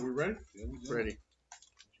ready? Yeah, we do. Ready.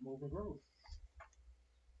 Move and groove.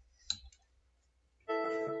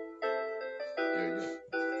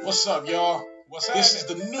 What's up, y'all? This is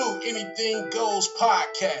the new Anything Goes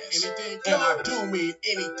podcast. Anything And I goes. do mean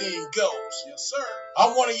anything goes. Yes, sir.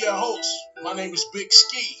 I'm one of your hosts. My name is Big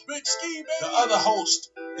Ski. Big Ski, baby. The other host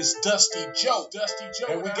is Dusty Joe. Dusty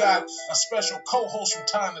Joe. And we got a special co-host from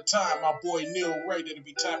time to time, my boy Neil Ray, that'll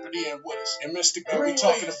be tapping in with us. And Mr. Green, we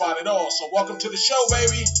talking about it all. So welcome to the show,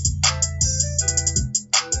 baby.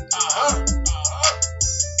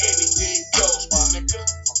 Anything goes, my nigga.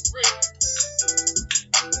 For real.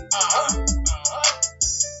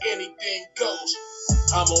 Anything goes.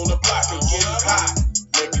 I'm on the block and getting hot.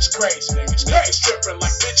 Niggas crazy. Niggas tripping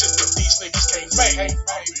like bitches, but these niggas can't fake.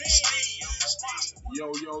 Yo,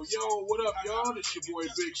 what up, y'all? This your boy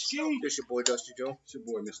Big Ski. This your boy Dusty Joe. It's your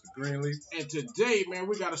boy, Mr. Greenleaf. And today, man,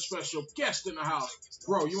 we got a special guest in the house.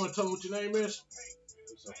 Bro, you want to tell them what your name is?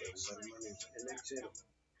 What's up, everybody? My name's LECHERO.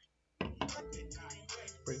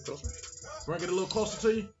 Bring it closer. Bring it a little closer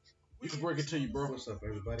to you. You can bring it to you, bro. What's up,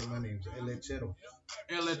 everybody? My name's LECHERO.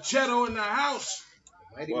 LECHERO in the house.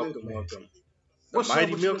 Mighty Welcome. What's Mighty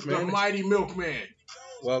up with you? Milkman. The Mighty Milkman.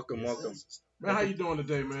 Welcome. Man, how you doing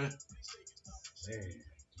today, man? Man,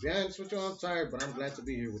 to be honest with you, I'm tired, but I'm glad to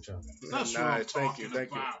be here with y'all. That's what I'm Nice. talking Thank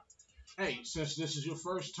you. about. Hey, since this is your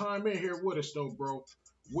first time in here with us, though, bro,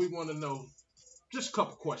 we want to know just a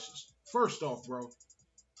couple questions. First off, bro,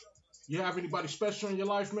 you have anybody special in your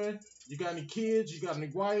life, man? You got any kids? You got any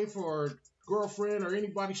wife or girlfriend or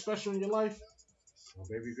anybody special in your life? My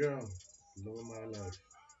baby girl, love of my life.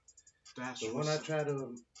 That's The what's one I up. try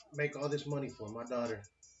to make all this money for, my daughter.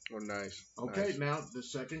 Oh, nice. Okay, Nice. now the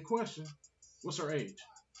second question. What's her age?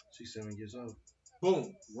 She's 7 years old.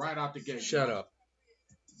 Boom, right out the gate. Shut up.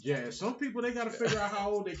 Yeah, some people, they got to figure out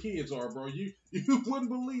how old their kids are, bro. You wouldn't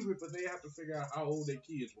believe it, but they have to figure out how old their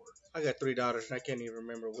kids were. I got 3 daughters, and I can't even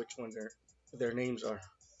remember which one their names are.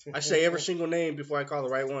 I say every single name before I call the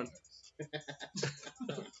right one.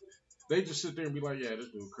 They just sit there and be like, yeah, this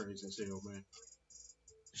dude crazy as hell, man.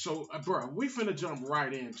 So, bro, we finna jump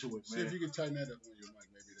right into it, See man. if you can tighten that up on your mic.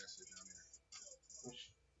 Maybe that's it down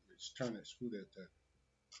there. Just turn it, screw that,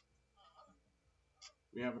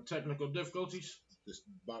 We having technical difficulties. this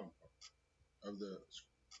bottom part of the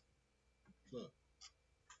plug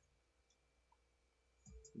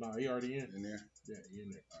Nah, he already in. in there. Yeah, he in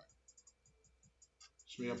there. Alright.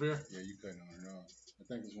 It's me up here. Yeah, you cutting on and off. I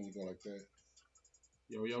think it's when you go like that.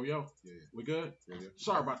 Yo. Yeah. We good? Yeah.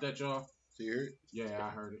 Sorry about that, y'all. See, you hear it? Yeah, I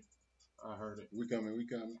heard it. We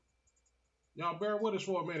coming. Y'all bear with us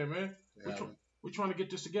for a minute, man. Yeah, We trying to get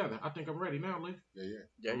this together. I think I'm ready now, Lee. yeah.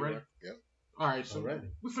 Yeah, you Ready? are. All right, so Already.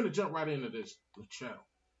 we finna jump right into this channel.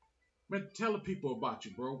 Man, tell the people about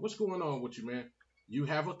you, bro. What's going on with you, man? You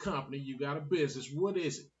have a company. You got a business. What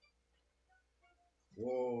is it?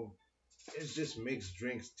 Well, it's just mixed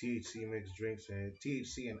drinks, THC mixed drinks, and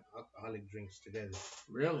THC and alcoholic drinks together.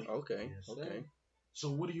 Really? Okay. Yes, sir. Okay.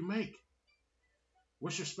 So what do you make?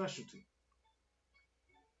 What's your specialty?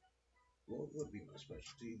 What would be my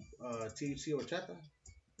specialty? THC horchata.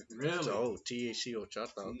 Really? So, THC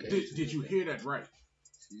horchata. Okay. Did you hear that right?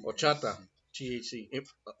 Horchata. THC.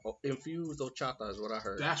 Infused horchata is what I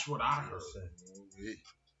heard. That's what I heard. Yes,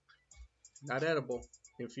 Not edible.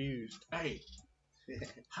 Infused. Hey,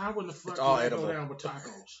 how in the fuck It's all do that go edible. down with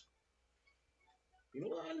tacos? You know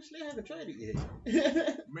what? Honestly, I haven't tried it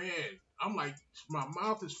yet. Man, I'm like, my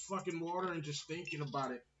mouth is fucking watering just thinking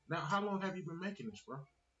about it. Now, how long have you been making this, bro?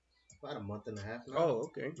 About a month and a half now. Oh,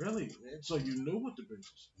 okay. Really? Yeah. So you knew what the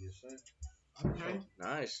business? Yes, sir. Okay.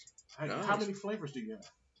 Nice. Hey, nice. how many flavors do you have?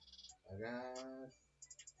 I got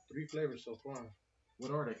 3 flavors so far.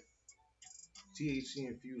 What are they? THC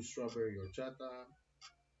infused strawberry horchata,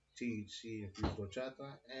 THC infused horchata,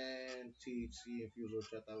 and THC infused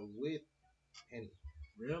horchata with Henny.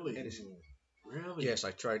 Really? Hennessy. Really? Yes,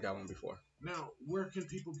 I tried that one before. Now, where can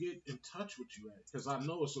people get in touch with you at? Because I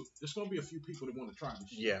know there's going to be a few people that want to try this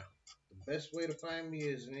shit. Yeah. The best way to find me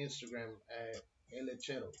is on Instagram at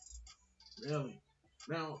LECHERO. Really?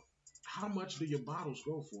 Now, how much do your bottles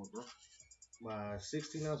go for, bro? My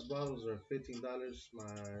 16-ounce bottles are $15. My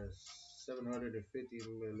 750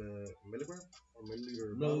 milligram or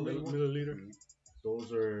milliliter bottle, Milliliter.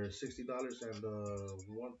 those are $60, and the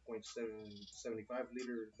 1.75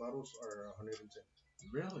 liter bottles are $110.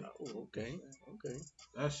 Really? Oh, okay. Okay.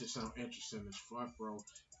 That shit sound interesting as fuck, bro.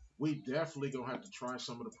 We definitely gonna have to try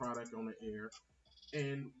some of the product on the air,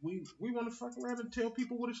 and we want to fuck around and tell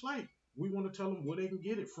people what it's like. We want to tell them where they can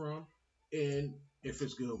get it from, and if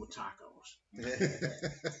it's good with tacos.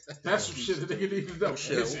 That's some shit that they need to know.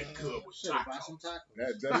 Shit. Is it good with Should have bought tacos? some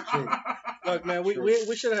tacos. That's true. Look, man,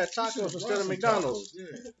 we should have had tacos instead of McDonald's. Yeah.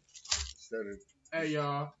 Instead of Hey,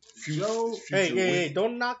 y'all. future, Joe. Hey,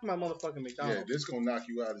 don't knock my motherfucking Yeah, McDonald's. this gonna knock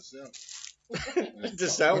you out of self.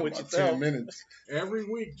 Just sound what you About tell. 10 minutes. Every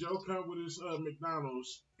week, Joe come with his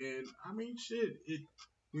McDonald's, and I mean, shit.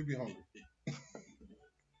 We be hungry.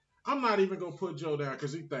 I'm not even gonna put Joe down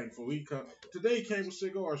because he thankful. He come today. He came with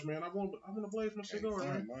cigars, man. I want to blaze my cigar, Can't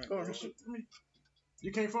man. find mine, Go bro. ahead. I mean,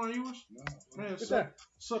 you can't find yours, No, man. What's that?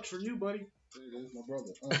 Sucks for you, buddy. Hey, that's my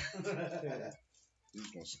brother. He's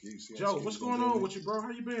gonna ski. Joe, what's going on with you, bro?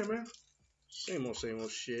 How you been, man? Same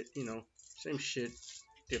old shit, you know. Same shit,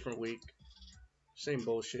 different week. Same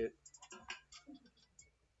bullshit.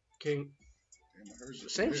 King, Damn, I heard you.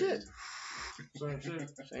 same Yeah. shit. Same shit.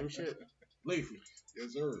 Same shit. Leafy,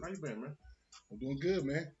 Yes, sir. how you been, man? I'm doing good,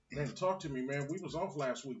 man. Man, talk to me, man. We was off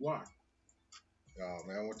last week. Why? Oh,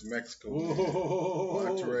 man, I went to Mexico. Whoa.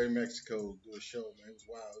 Monterrey, Mexico, do a show, man. It was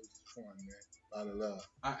wild. It was fun, man. A lot of love.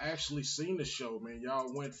 I actually seen the show, man.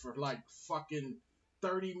 Y'all went for like fucking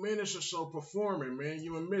 30 minutes or so performing, man.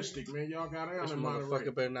 You and Mystic, man. Y'all got down This in Monterey.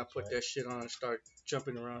 motherfucker better not put that shit on and start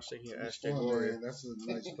jumping around singing It was Aztec fun, Warrior. man. That's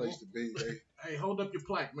a nice place to be. Hey, hold up your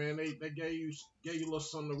plaque, man. They gave you a little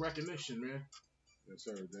something of recognition, man. Yes,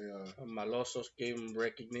 sir. They Malosos gave him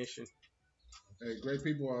recognition. hey, great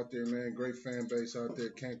people out there, man. Great fan base out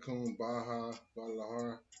there. Cancun, Baja,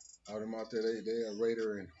 Guadalajara. Out them out there, they are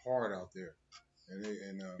Raider and hard out there, and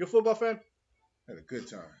You a football fan? had a good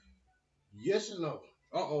time. Yes and no.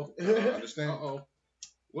 Uh-oh. Understand? Uh-oh.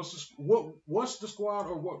 What's the squad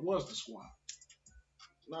or what was the squad?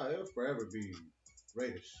 No, it'll forever be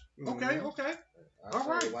Raiders. Okay, okay, I All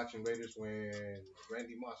started right. watching Raiders when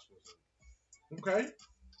Randy Moss was okay.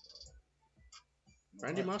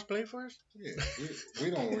 Randy Moss played for us? Yeah, we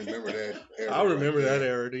don't remember that. Era I remember right that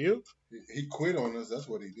there. era. Do you? He quit on us. That's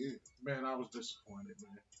what he did. Man, I was disappointed,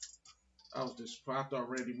 man. I was disappointed. I thought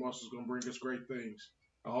Randy Moss was gonna bring us great things.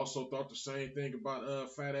 I also thought the same thing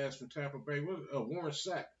about fat ass from Tampa Bay. Warren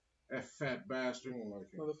Sapp, that fat We bastard. don't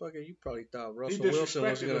like him. Motherfucker, you probably thought Russell Wilson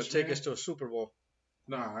was disrespected going us, to take man. us to a Super Bowl.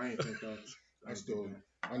 Nah, I ain't think that. I ain't still, think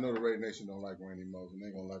that. I know the Raider Nation don't like Randy Moss, and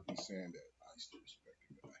they gonna like me saying that. I still respect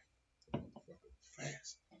him. Like, motherfucker,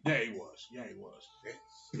 fast. Yeah, he was. Yeah, he was.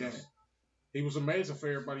 Yes. Yeah, he was amazing for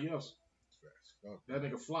everybody else. Fast. That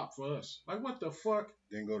nigga flopped for us. Like, what the fuck?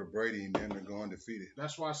 Then go to Brady, and then they're go undefeated.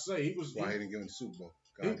 That's why I say he was. That's why he didn't give him the Super Bowl.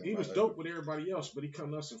 He God, was God, dope with everybody else, but he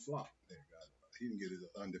come to us and flop. He didn't get his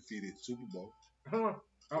undefeated Super Bowl. Huh?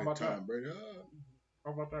 How With about that? Tom Brady.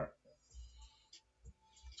 How about that?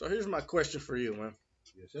 So here's my question for you, man.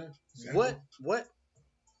 Yes, sir. What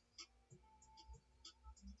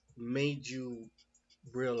made you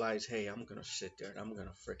realize, hey, I'm going to sit there and I'm going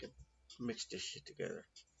to freaking mix this shit together?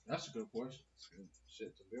 That's a good question.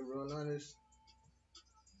 Shit, to be real honest,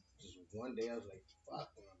 just one day I was like, fuck,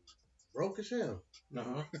 I'm broke as hell.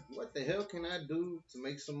 Uh-huh. What the hell can I do to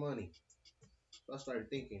make some money? So I started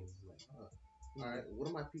thinking, like, all right, what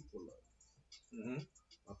do my people love? Mm-hmm.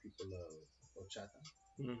 My people love HORCHATA.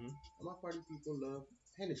 Mm-hmm. And my party people love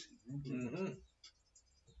Hennessy. Mm-hmm.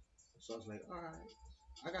 So I was like, all right,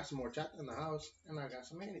 I got some HORCHATA in the house, and I got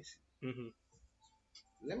some Hennessy. Mm-hmm.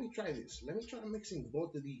 Let me try this. Let me try mixing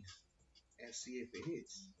both of these and see if it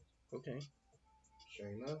hits. Okay. Sure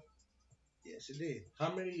enough, yes, it did.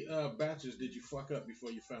 How many batches did you fuck up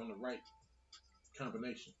before you found the right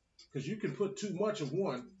combination? Because you can put too much of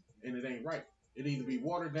one and it ain't right. It either be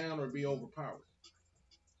watered down or be overpowered.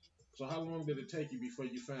 So how long did it take you before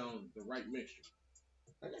you found the right mixture?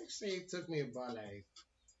 I gotta say it took me about like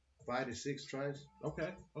 5 to 6 tries. Okay.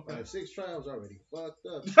 By the 6th try, I was already fucked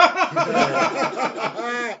up.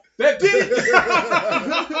 That did it.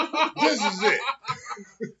 This is it.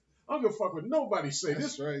 I don't give a fuck what nobody say.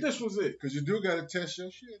 That's right. This was it. Because you do got to test your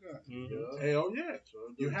shit out. Mm-hmm. Yeah. Hell yeah.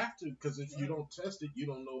 You have to, because if you don't test it, you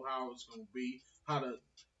don't know how it's going to be.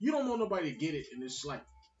 You don't want nobody to get it and it's like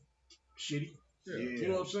shitty. Yeah. You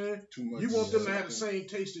know what I'm saying? Too much. You want them to have the something. same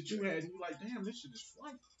taste that you had, and you're like, damn, this shit is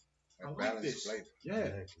flight. A I like balanced this. flavor. Yeah.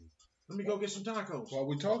 Exactly. Let me go get some tacos. While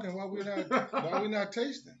we talking, why we not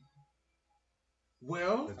tasting?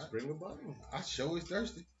 Well, Let's bring a bottle. I sure is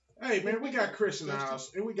thirsty. hey man, we got Chris in the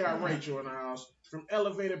house, and we got Rachel in the house from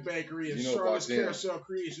Elevated Bakery and You know about Charlotte's them. Carousel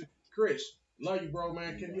Creation. Chris, love you, bro,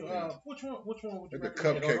 man. Can you which one would you The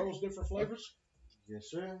recommend? cupcake. Are those different flavors? Yes,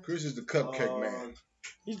 sir. Chris is the cupcake man.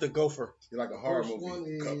 He's the gopher. You're like a horror First movie. one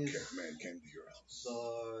is- Cupcake man came to your house.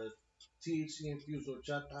 The THC infused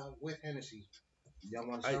HORCHATA with Hennessy. Y'all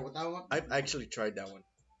want to start with that one? I've actually tried that one.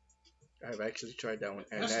 And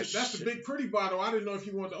That's the big pretty bottle. I didn't know if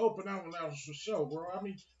you wanted to open that one. That was for show, bro. I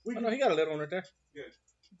mean, we Oh, can. no, he got a little one right there.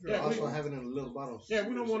 You're Yeah, also having it in little bottles. Yeah,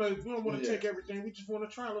 we don't want to Yeah. take everything. We just want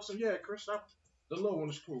to try. Let's say, yeah, Chris, the little one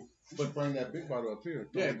is cool. But bring that big bottle up here.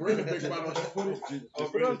 Yeah, bring the big bottle. Just put it.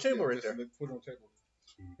 Put it on the table right there. Put it on the table.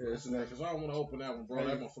 Yeah, that's nice. Cause I don't want to open that one, bro.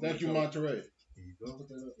 That motherfucker. Thank you, Monterey. Here you go. Put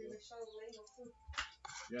that up, bro.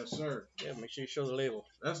 Yes, sir. Yeah, make sure you show the label.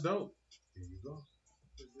 That's dope. Here you go.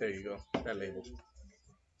 There you go. That label.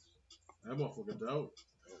 That motherfucker dope.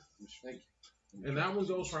 Thank you. And that one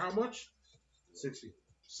goes for how much? 60.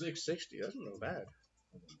 660. That's not bad.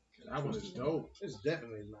 That one is dope. It's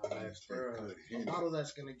definitely not bad for a bottle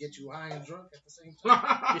that's gonna get you high and drunk at the same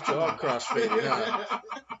time. Get you all crossfaded, huh?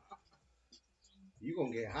 You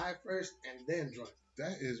gonna get high first and then drunk.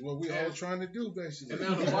 That is what we all trying to do, basically. And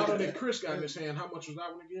now the bottle that Chris got in his hand, how much was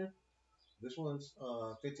that one again? This one's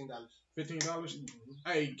 $15. $15.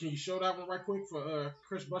 Hey, can you show that one right quick for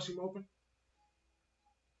Chris bust him open?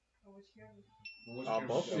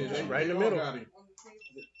 Both of Yeah, them. they Right in the all middle. got him.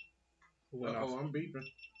 Who went off? Uh-oh, I'm beeping.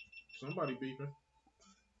 Somebody beeping.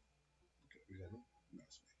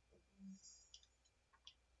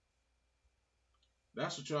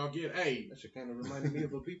 That's what y'all get. Hey. That shit kind of reminded me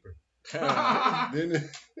of a beeper. Didn't it?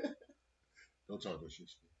 Don't talk that shit.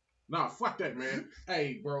 Nah, fuck that, man.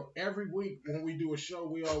 Hey, bro, every week when we do a show,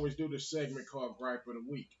 we always do this segment called Gripe of the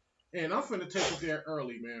Week. And I'm finna take it there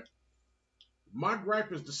early, man. My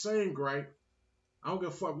gripe is the same gripe. I don't give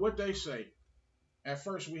a fuck what they say. At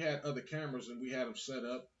first, we had other cameras and we had them set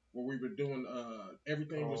up where we were doing,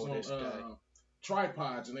 everything was on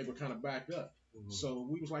tripods and they were kind of backed up. Mm-hmm. So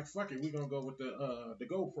we was like, fuck it, we're going to go with the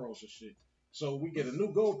GoPros and shit. So we get a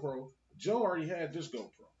new GoPro. Joe already had this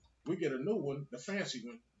GoPro. We get a new one, the fancy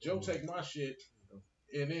one. Joe take my shit,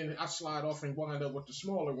 and then I slide off and wind up with the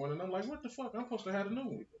smaller one. And I'm like, what the fuck? I'm supposed to have a new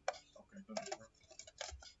one. Okay, thanks, bro.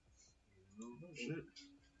 Oh, shit.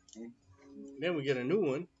 Then we get a new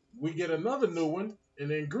one. We get another new one,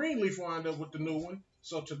 and then Greenleaf wind up with the new one.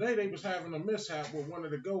 So today they was having a mishap with one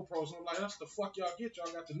of the GoPros. And I'm like, that's the fuck y'all get.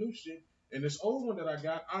 Y'all got the new shit. And this old one that I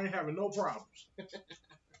got, I ain't having no problems.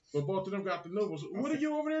 But both of them got the new ones. What are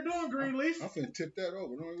you over there doing, Greenleaf? I'm finna tip that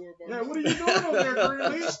over. Don't worry about Yeah, what are you doing over there,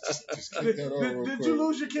 Greenleaf? Just tip that over. Did you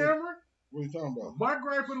lose your camera? What are you talking about? My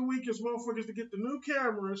gripe of the week is motherfuckers to get the new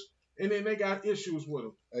cameras and then they got issues with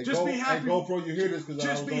them. Hey, Just be happy. Hey, GoPro, you hear this? Because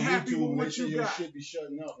I was Just be on happy YouTube with what make sure you your got. shit be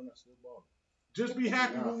shutting off and I still ball. Just be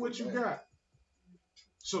happy with what you got.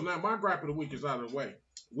 So now my gripe of the week is out of the way.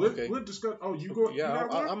 We'll discuss. Oh, you go. Yeah,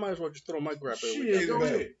 I might as well just throw my gripe of the week. Shit, go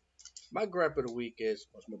ahead. My gripe of the week is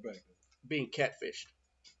my back? Being catfished.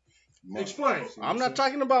 Explain. I'm not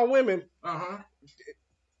talking about women. Uh-huh.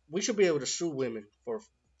 We should be able to sue women for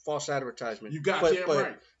false advertisement. You got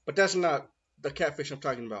right. But that's not the catfish I'm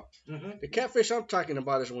talking about. Mm-hmm. The catfish I'm talking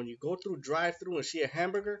about is when you go through drive-through and see a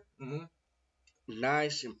hamburger,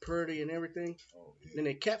 nice and pretty and everything. Oh, yeah. Then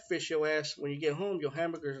they catfish your ass. When you get home, your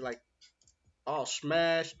hamburger's like all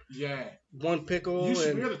smashed. Yeah. One pickle. You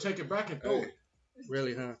should be able to take it back and throw it.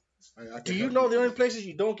 Really, huh? Do you know the only places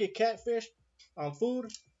you don't get catfish on food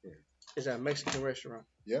is at a Mexican restaurant?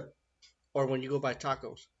 Yep. Or when you go buy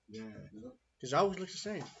tacos. Yeah. Because I always look the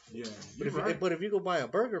same. Yeah. But if you go buy a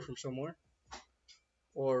burger from somewhere,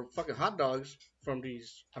 or fucking hot dogs from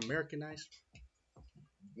these Americanized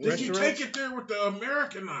Did you take it there with the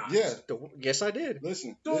Americanized? Yeah. Yes, I did.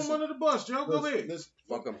 Listen. Throw them under the bus, Joe. Go ahead.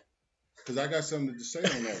 Fuck them. Because I got something to say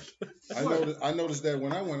on that. I noticed that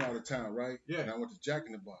when I went out of town, right? Yeah. And I went to Jack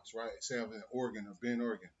in the Box, right? Say I'm in Oregon or Bend,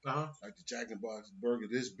 Oregon. Uh-huh. Like the Jack in the Box burger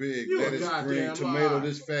this big, You lettuce, green, tomato,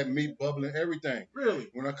 this fat meat bubbling, everything. Really?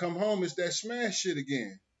 When I come home, it's that smash shit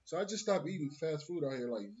again. So I just stopped eating fast food out here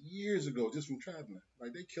like years ago just from traveling.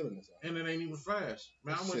 Like they killing us out here. And it ain't even fast.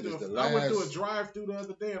 Man, I went through a drive-through the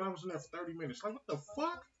other day and I was in there for 30 minutes. Like, what the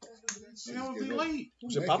fuck? Man, I would be late.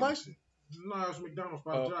 Was it Popeyes? No, it was McDonald's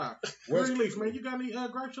by the job. Greenleaf, man, you got any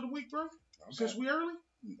gripes of the week, bro? Since we early?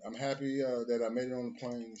 I'm happy that I made it on the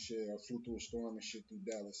plane and shit. I flew through a storm and shit through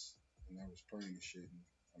Dallas. And I was praying and shit. And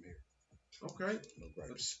I'm here. Okay. No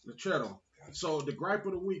gripes. LECHERO. So the gripe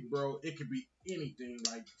of the week, bro, it could be anything.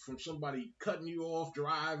 Like from somebody cutting you off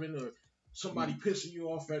driving or somebody pissing you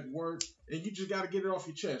off at work. And you just got to get it off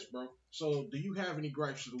your chest, bro. So do you have any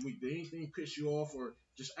gripes of the week? Did anything piss you off or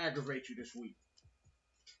just aggravate you this week?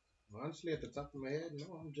 Honestly, at the top of my head,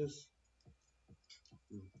 no, I'm just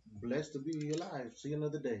blessed to be alive. See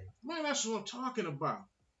another day. Man, that's what I'm talking about.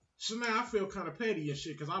 So now I feel kind of petty and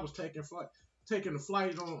shit because I was taking the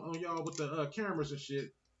flight on y'all with the cameras and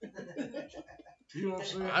shit. You know what I'm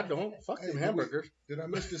saying? I don't. Fuck them hamburgers. Did I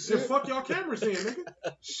miss the Then sip? fuck y'all cameras in,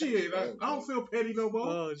 nigga. Shit, I don't feel petty no more.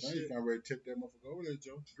 Oh, Now you kind of ready to tip that motherfucker over there,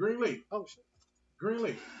 Joe. Greenleaf. Oh, shit.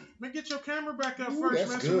 Greenleaf. Man, get your camera back up Ooh, first, that's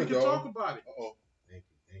man, good, so we can dog. talk about it. Uh-oh.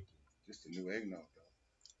 It's the new eggnog,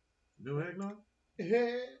 though. New eggnog?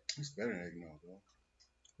 It's better than eggnog, though.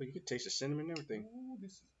 Well, you can taste the cinnamon and everything. Ooh,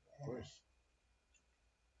 this is worse.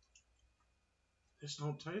 This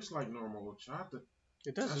don't taste like normal horchata.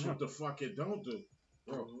 It That's doesn't. what the fuck it don't do.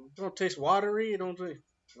 Bro. It don't taste watery. It don't taste.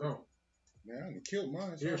 Bro. Man, I done killed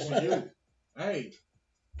mine. Here, so you. Hey.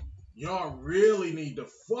 Y'all really need to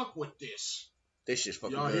fuck with this. This shit's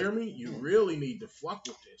fucking Y'all good. hear me? You really need to fuck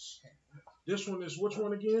with this. This one is which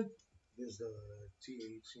one again? This is the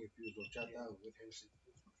THC infused horchata with Hennessy.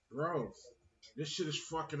 Bro, this shit is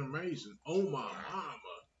fucking amazing. Oh my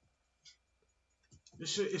mama. This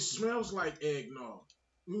shit, it smells like eggnog.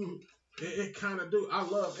 It kind of do. I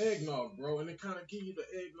love eggnog, bro, and it kind of give you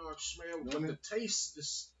the eggnog smell, but the taste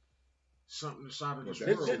is something that's out of this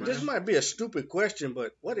world, man. This might be a stupid question,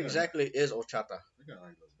 but what exactly is horchata? They got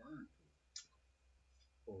like a burn.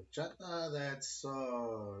 Horchata, that's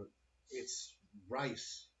it's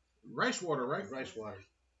rice. Rice water, right? Rice water.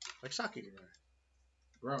 Like sake.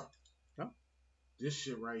 Bro. Huh? This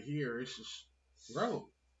shit right here, it's just, bro.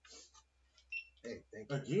 Hey,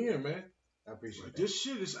 thank you. Again, man. I appreciate that. This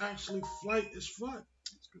shit is actually flight as fuck.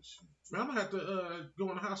 That's good shit. Man, I'm gonna have to go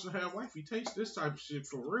in the house and have wifey taste this type of shit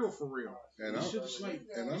for real, for real. And This I'm, shit is like,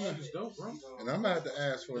 and this I'm, shit is dope, bro. and I'm gonna have to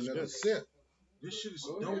ask for another sip. This shit is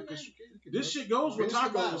dope. This shit goes with Finish the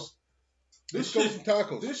tacos. bottle. This Let's go shit, some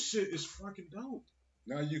tacos. this shit is fucking dope.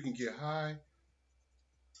 Now you can get high,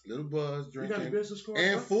 little buzz, You got a drinking, business card?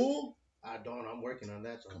 and bro? full. I don't. I'm working on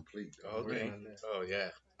that. So Complete. Okay. Oh yeah.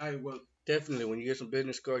 Hey, well, Definitely. When you get some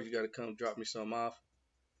business cards, you gotta come drop me some off.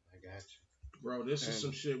 I got you. bro, this is And-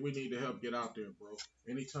 some shit we need to help get out there, bro.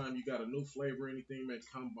 Anytime you got a new flavor, anything, man,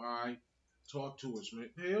 come by, talk to us, man.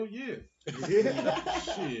 Hell yeah.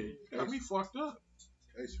 Shit. Got me fucked up.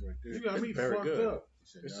 Taste right there. You got me Very fucked good. up. He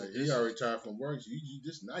said, This nah, is- you got retired from work. So you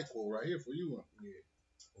this NyQuil right here for you.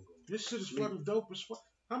 This shit is fucking dope as fuck.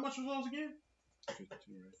 How much was those again?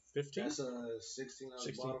 15. That's a 16-ounce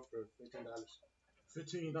 16. bottle for $15.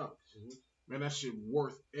 $15. Man, that shit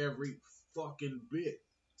worth every fucking bit.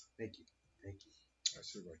 Thank you. Thank you.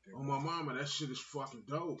 That's it right there. Oh my mama, that shit is fucking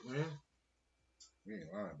dope, man. We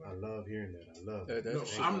ain't lying I about it. love hearing that. I love That- it. that's No,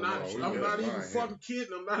 shit. I'm not. No, we I'm got not even mine, fucking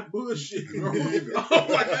kidding. I'm not bullshitting, bro. Me neither. I'm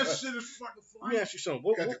like that shit is fucking Let me fire. ask you something.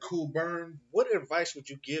 What, Got what, the cool burn. what advice would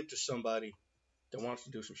you give to somebody that wants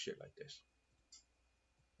to do some shit like this?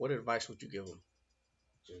 What advice would you give them?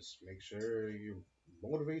 Just make sure you're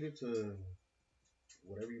motivated to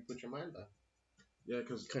whatever you put your mind on. Yeah,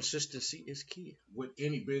 because Consistency is key. with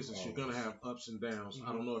any business, you're gonna have ups and downs.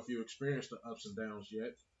 I don't know if you experienced the ups and downs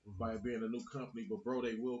yet by it being a new company, but bro,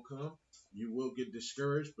 they will come. You will get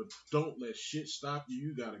discouraged, but don't let shit stop you.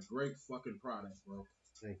 You got a great fucking product, bro.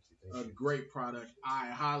 Thank you. A Thank you. great product. I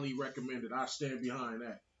highly recommend it. I stand behind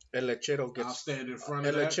that. El Lechero I'll gets stand in front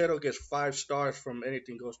El of that. Lechero gets 5 stars from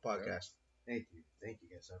Anything Goes podcast. Thank you. Thank you,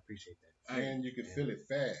 guys. I appreciate that. Hey, And you can feel it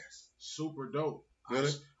fast. super dope.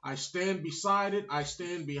 Really? I stand beside it. I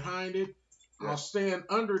stand behind it. Yeah. I'll stand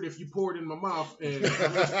under it if you pour it in my mouth. And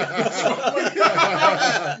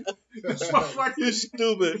this motherfucker You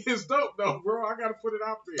stupid. is dope, though, bro. I gotta put it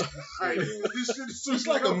out there. Hey, this shit is super It's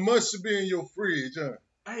like a dope. must to be in your fridge, huh?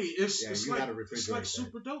 Hey, it's Yeah, you gotta like refrigerate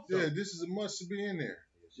super dope, though. Yeah, this is a must to be in there.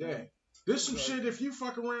 Yeah. This some shit. If you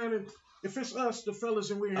fuck around and if it's us, the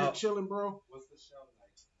fellas, and we're here Oh. chilling, bro.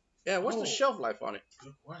 Yeah, what's the Oh. shelf life on it?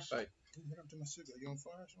 Good question. Right. What happened to my cigarette? You on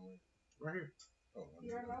fire somewhere? Right here. Oh,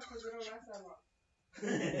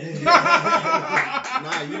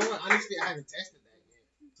 Nah, you know what? Honestly, I haven't tested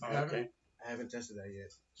that yet. Okay. I haven't tested that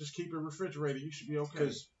yet. Just keep it refrigerated. You should be okay.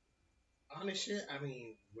 Because, honest shit, I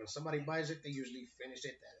mean, when somebody buys it, they usually finish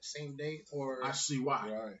it that same day or I see why.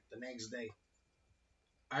 right. the next day.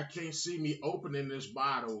 I can't see me opening this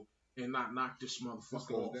bottle and not knock this This motherfucker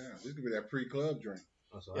goes off. down. This could be that pre-club drink.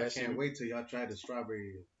 So Yeah, I see, can't wait till y'all try the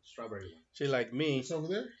strawberry one. See, like me, It's over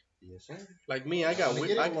there. Yes, sir. I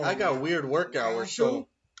got I got weird work hours, so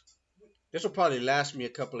this will probably last me a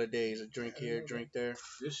couple of days. A drink here, drink there.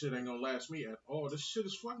 This shit ain't gonna last me at all. This shit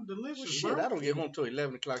is fucking delicious, Shit, bro. I don't get home till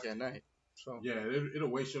 11 o'clock at night. So Yeah, it'll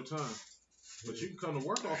waste your time. But you can come to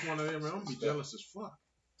work off one of them, man. I'm gonna be jealous as fuck.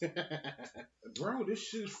 Bro, this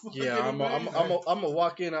shit is fucking yeah, I'm amazing. gonna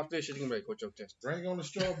walk in after this shit. You can be like, "What's your test?" Bring on the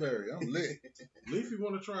strawberry. I'm lit. Leafy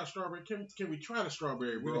want to try strawberry. Can we try the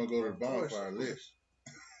strawberry? We're going to go to the bonfire lit.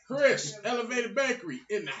 Chris, Elevated Bakery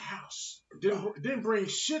in the house. Didn't bring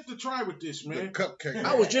shit to try with this, The man. cupcake.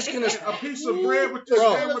 I was just gonna, A piece of bread with this.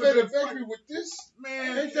 Bro. man, would've Elevated been bakery with this?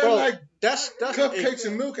 Man, Ain't that bro. like That's cupcakes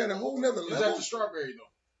and milk at a whole nother is that level? the strawberry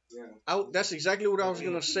though? that's exactly what I was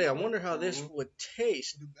gonna say. I wonder how this would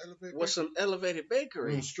taste The elevated with some elevated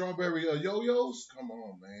bakery. Strawberry yo-yos? Come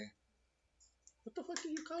on, man. What the fuck do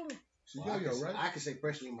you call them? Well, I can say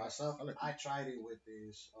personally myself, I tried it with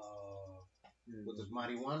this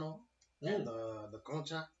marijuana and the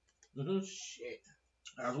concha. Shit.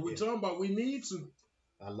 That's what we talking about. We need some.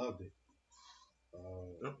 I loved it.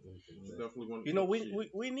 Yep. Definitely want. You know,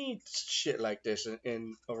 we need shit like this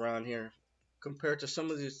in around here, compared to some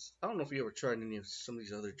of these. I don't know if you ever tried any of some of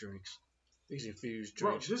these other drinks, these infused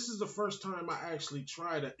drinks. Bro, this is the first time I actually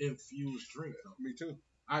tried an infused drink, though. Me too.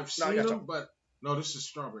 I've seen them, but no, this is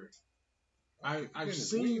strawberry. I've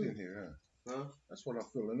seen weed in here, huh? That's what I'm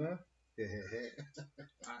feeling, huh?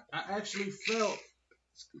 I actually felt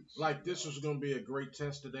like this was gonna be a great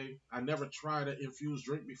test today. I never tried an infused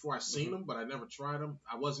drink before. I seen them, but I never tried them.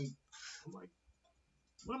 I'm like,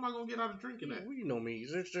 what am I gonna get out of drinking that? Well, you know me.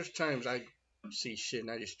 There's times I see shit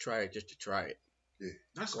and I just try it just to try it. Yeah.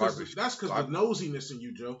 That's because the nosiness in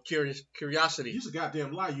you, Joe. Curiosity. You's a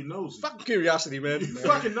goddamn lie. You nosy. Fucking curiosity, man. You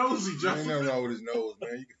fucking nosy, Joe. Ain't nothing wrong with his nose,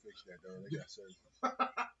 man. You can fix that, though. They got surgery.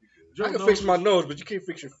 I can fix my nose, but you can't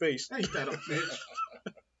fix your face. Ain't that a bitch?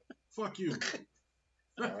 Fuck you.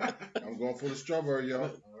 All right. I'm going for the strawberry, y'all.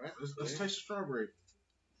 All right. Let's taste the strawberry.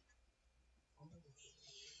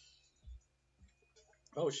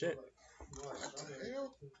 Oh shit. What the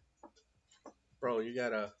hell? Bro, you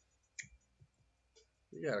got a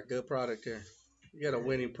good product here. You got a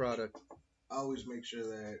winning product. I always make sure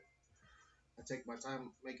that I take my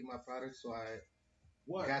time making my product, so I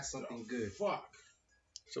got something good. Fuck.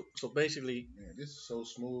 So basically, man, this is so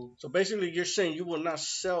smooth. So basically, you're saying you will not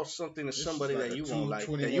sell something to somebody that you won't like,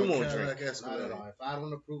 that you won't drink. Not at all. If I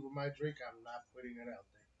don't approve of my drink, I'm not putting it out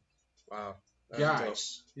there. Wow.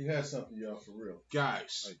 Guys, he has something, y'all, for real.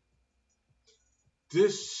 Guys, like,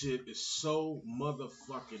 this shit is so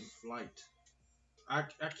motherfucking flight. I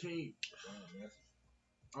can't.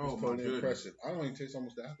 Oh my goodness. Impressive. I don't even taste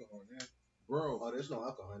almost the alcohol, man. Bro. Oh, there's no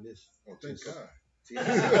alcohol in this. Oh, thank God.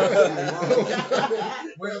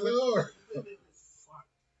 Well, Lord.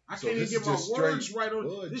 I can't even get my words right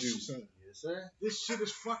on this. Yes, sir. This shit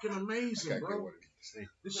is fucking amazing, bro.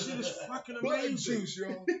 This shit is fucking amazing. Juice,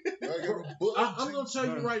 yo. I'm gonna tell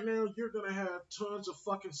you right now, you're gonna have tons of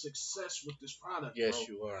fucking success with this product. Yes,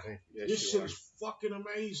 bro. you are. Yes, this shit is fucking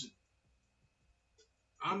amazing.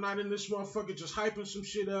 I'm not in this motherfucker just hyping some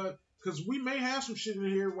shit up. Cause we may have some shit in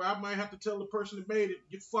here where I might have to tell the person that made it,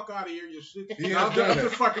 get the fuck out of here, your shit. He has done it.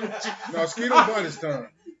 No, Skeeto bought his time.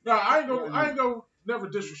 No, I ain't gonna never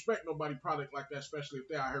disrespect nobody product like that, especially if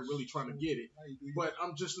they're out here really trying to get it. But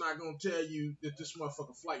I'm just not gonna tell you that this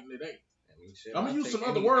motherfucker flighting it ain't. I'm gonna use some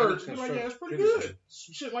other words. You're like, yeah, it's pretty good.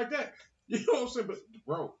 Some shit like that. You know what I'm saying? But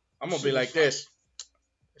bro, I'm gonna be like this.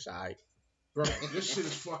 It's alright. Bro, this shit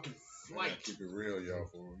is fucking flight. Keep it real, y'all.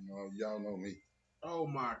 Y'all know me. Oh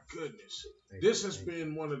my goodness. This has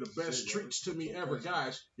been one of the best treats to me ever,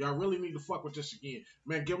 guys. Y'all really need to fuck with this again.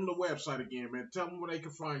 Man, give them the website again, man. Tell them where they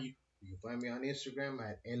can find you. You can find me on Instagram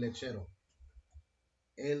at LECHERO.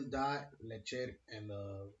 L.Lechero, and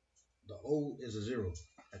the O is a 0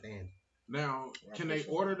 at the end. Now, can they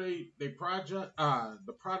order the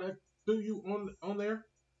product through you on there?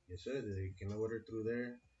 Yes, sir. They can order through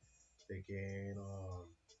there. They can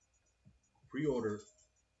pre-order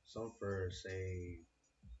some for, say,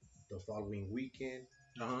 the following weekend.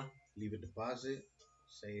 Leave a deposit.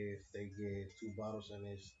 Say if they get 2 bottles and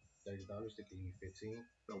it's $30, they can leave 15.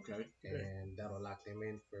 Okay. And that'll lock them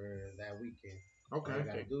in for that weekend. Okay. All you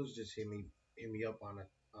gotta do is just hit me up on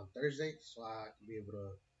Thursday, so I can be able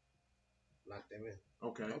to lock them in.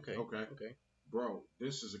 Okay. Bro,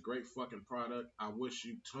 this is a great fucking product. I wish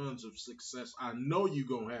you tons of success. I know you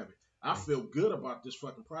gonna have it. I feel good about this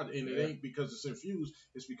fucking product, and it ain't because it's infused.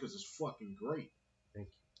 It's because it's fucking great. Thank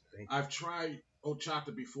you. I've tried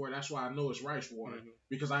HORCHATA before. That's why I know it's rice water,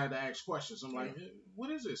 because I had to ask questions. I'm like, hey, what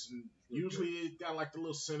is this? And usually it got like the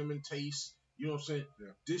little cinnamon taste. You know what I'm saying? Yeah.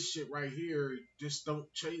 This shit right here just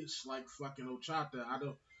don't taste like fucking HORCHATA. I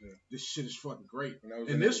don't. Yeah. This shit is fucking great.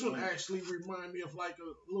 And this one actually remind me of like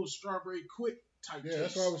a little strawberry quick type taste.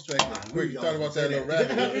 That's what I was thinking. Quick, you thought about that little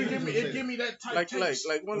rabbit. It give me that type taste.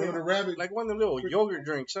 Like one of the rabbit. Like one of the little yogurt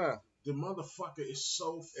drinks, huh? The motherfucker is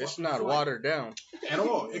so fucking It's not watered down. At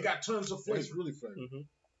all. It got tons of flavor. It's really flavor.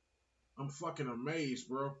 I'm fucking amazed,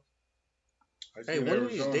 bro. Hey, one of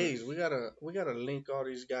these days we gotta link all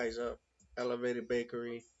these guys up. Elevated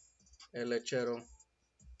Bakery, LECHERO.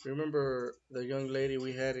 Remember the young lady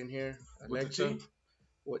we had in here, Alexa?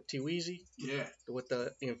 What, Tiwizi? Yeah. With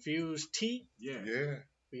the infused tea? Yeah.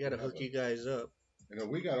 We gotta hook you guys up.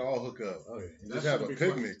 We gotta all hook up. Okay. Just have a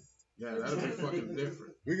picnic. Yeah, that'll be fucking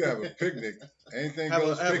different. We gotta have a picnic. Anything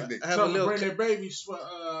goes picnic. Tell them to bring their babies for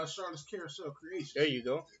Charlotte's Carousel Creations. There you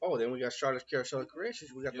go. Oh, then we got Charlotte's Carousel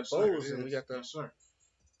Creations. We got the bowls and we got the. Yes, sir.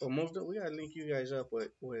 But most of we gotta link you guys up with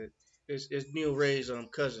it's Neil Ray's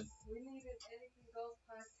cousin. We need an Anything Goes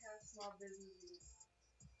podcast small business.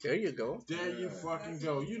 There you go. There you fucking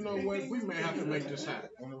go. You know what? We may have to make this happen.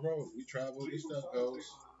 On the road, we travel. This stuff goes.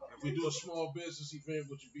 If we do a small business event,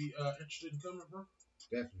 would you be interested in coming, bro?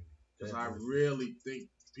 Definitely. Because I really think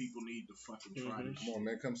people need to fucking try this. Come on,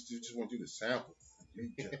 man. Just want you to sample.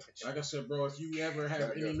 Like I said, bro, if you ever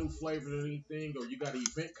have any new flavors or anything, or you got an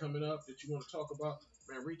event coming up that you want to talk about,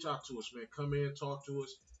 man, reach out to us, man. Come in, talk to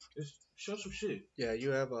us. Just show some shit. Yeah, you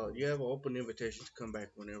have an open invitation to come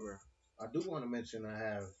back whenever. I do want to mention I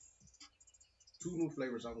have 2 new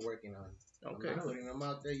flavors I'm working on. Okay. I'm not putting them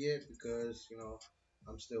out there yet because,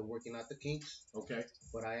 I'm still working out the kinks. Okay.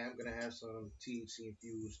 But I am going to have some THC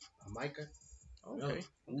infused mica. Okay.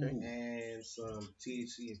 And some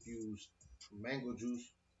THC infused mango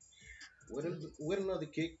juice with another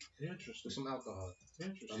kick. Interesting. With some alcohol.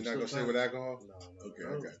 Interesting. You're not going to say with alcohol? No. Okay,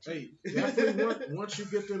 I got you. Hey, definitely once you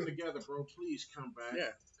get them together, bro, please come back.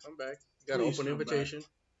 Yeah, come back. You got an open invitation. Back.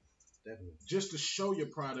 Definitely. Just to show your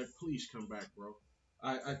product, please come back, bro.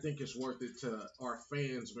 I think it's worth it to our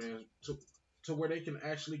fans, man, to where they can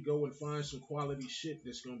actually go and find some quality shit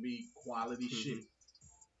that's gonna be quality shit.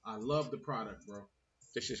 I love the product, bro.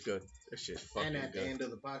 This is good. This is fucking good. And at the end of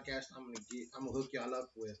the podcast, I'm gonna hook y'all up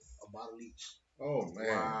with a bottle each. Oh man,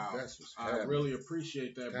 wow. That's what's I happening. really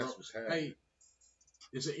appreciate that, bro. That's what's happening. Hey,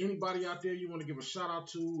 is there anybody out there you want to give a shout out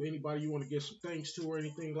to? Anybody you want to give some thanks to or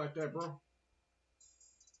anything like that, bro?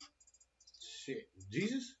 Shit,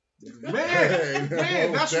 Jesus. Man,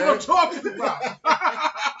 that's what I'm talking about.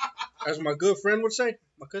 As my good friend would say,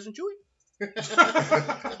 my cousin Chewy.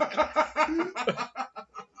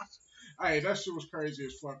 Hey, that shit was crazy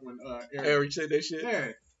as fuck when Eric said that shit.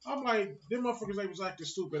 Yeah, I'm like, them motherfuckers, they was acting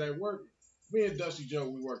stupid at work. Me and Dusty Joe,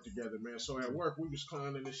 we worked together, man. So at work, we was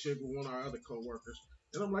clowning this shit with one of our other coworkers.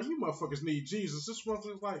 And I'm like, you motherfuckers need Jesus. This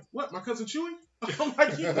motherfucker's like, what, my cousin Chewy? I'm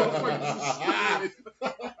like, you motherfuckers are stupid.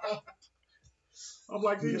 I'm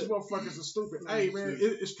like, these motherfuckers are stupid. Hey, man,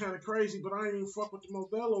 it's kind of crazy, but I ain't even fuck with the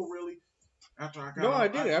Modelo, really. After I got No, I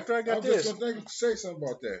didn't. After I got this. I was just going to say something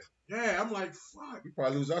about that. Yeah, I'm like, fuck. We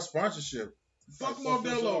probably lose our sponsorship. Fuck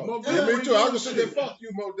Modelo. Yeah, me too. I was just saying, fuck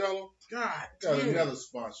you, Modelo. God got damn. another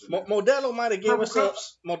sponsor. Modelo might have gave us a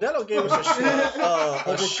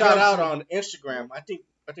shout out on Instagram. I think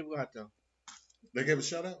we'll have to. They gave a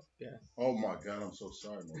shout out? Yeah. Oh my God, I'm so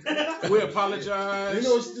sorry, Modelo. We apologize. You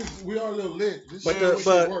know, we are a little lit. But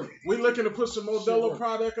we're looking to put some Modelo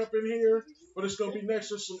product up in here, but it's gonna be next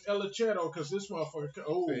to some LECHERO because this motherfucker.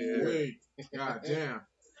 Oh wait, god damn.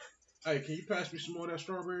 Hey, can you pass me some more of that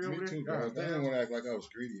strawberry over there? Too, God damn. I didn't want to act like I was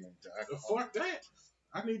greedy on that. Fuck that.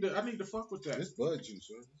 I need to fuck with that. It's bud juice,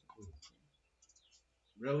 sir.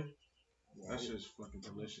 Really? That's just fucking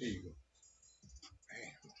delicious. Here you go.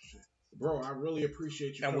 Damn, shit. Bro, I really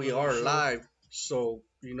appreciate you. And we are live, so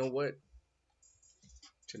you know what?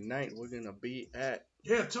 Tonight we're gonna be at.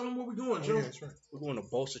 Yeah, tell them where we're going, Joe. Yeah, that's right. We're going to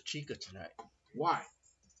Bolsa Chica tonight. Why?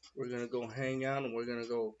 We're gonna go hang out and we're gonna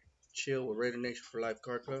go chill with Raider Nation for Life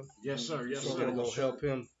Car Club. Yes, sir. Yes, so sir. we're gonna go help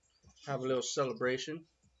him have a little celebration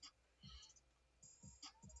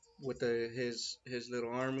with his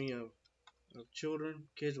little army of children,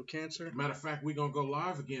 kids with cancer. Matter of fact, we're gonna go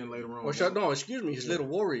live again later on. Excuse me, his little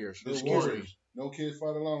warriors. No kids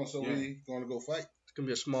fight alone, so we gonna go fight. It's gonna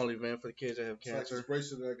be a small event for the kids that have cancer. Like the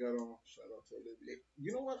bracelet that I got on. Shout out to Olivia.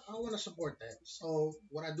 You know what? I want to support that. So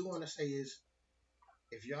what I do want to say is,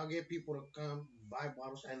 if y'all get people to come buy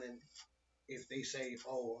bottles, and then if they say,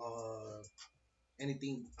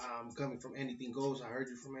 anything coming from Anything Goes, I heard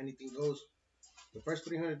you from Anything Goes, the first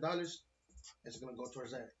 $300 is gonna go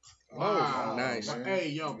towards that. Wow, nice. Hey,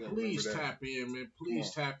 yo, please tap in, man.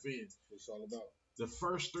 Please tap in. What's all about? The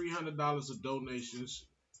first $300 of donations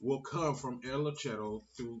will come from El Lechero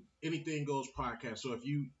through Anything Goes podcast. So if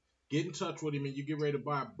you get in touch with him and you get ready to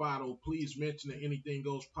buy a bottle, please mention the Anything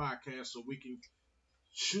Goes podcast so we can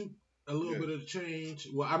shoot a little bit of the change.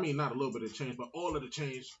 Well, I mean, not a little bit of change, but all of the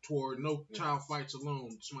change toward No Child Fights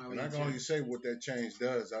Alone. Smiley. And I can only say what that change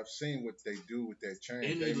does. I've seen what they do with that change.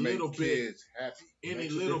 Any they little make bit, kids happy. Any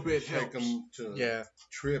little bit helps. Take them to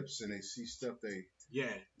trips and they see stuff they're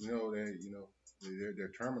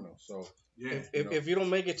terminal. So if you don't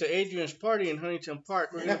make it to Adrian's party in Huntington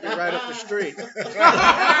Park, we're gonna be right up the street. There's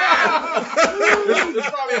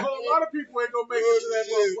probably a whole lot of people ain't gonna make it to that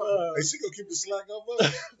motherfucker. Hey, she gonna keep the slack up.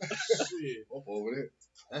 Shit. Up over there.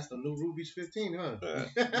 That's the new Ruby's 15, huh? Man,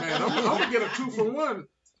 I'm gonna get a 2-for-1.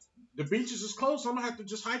 The beaches is close. I'm gonna have to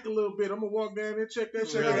just hike a little bit. I'm gonna walk down there, check that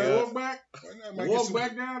shit out, Yeah. walk back. Might Walk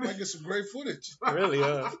back down there. Might get some great footage. Really,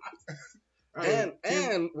 Hey,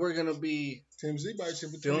 and we're gonna be Tim Z might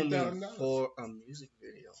ship for filming $20,000. for a music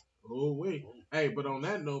video. oh wait. Hey, but on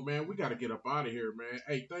that note, man, we gotta get up out of here, man.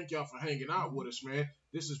 Hey, thank y'all for hanging out with us, man.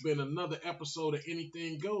 This has been another episode of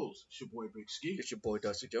Anything Goes. It's your boy Big Ski. It's your boy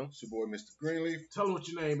Dusty Joe. It's your boy Mr. Greenleaf. Tell them what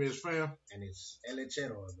your name is, fam. And it's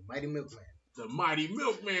LECHERO, the mighty milkman. The mighty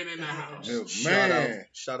milkman in the house.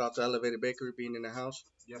 Shout out to Elevated Bakery being in the house.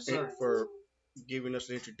 Yes, sir. And for giving us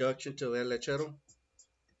the introduction to El Lechero.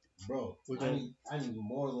 Bro, I need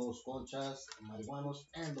more of those conchas, marihuanos,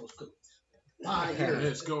 and those cookies.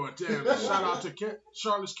 Let's go and damn. Shout out to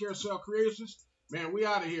Charlotte's Carousel Creations. Man, we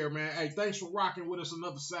out of here, man. Hey, thanks for rocking with us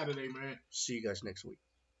another Saturday, man. See you guys next week.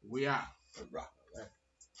 We out. Rock.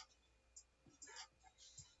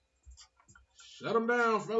 Shut them down, fellas.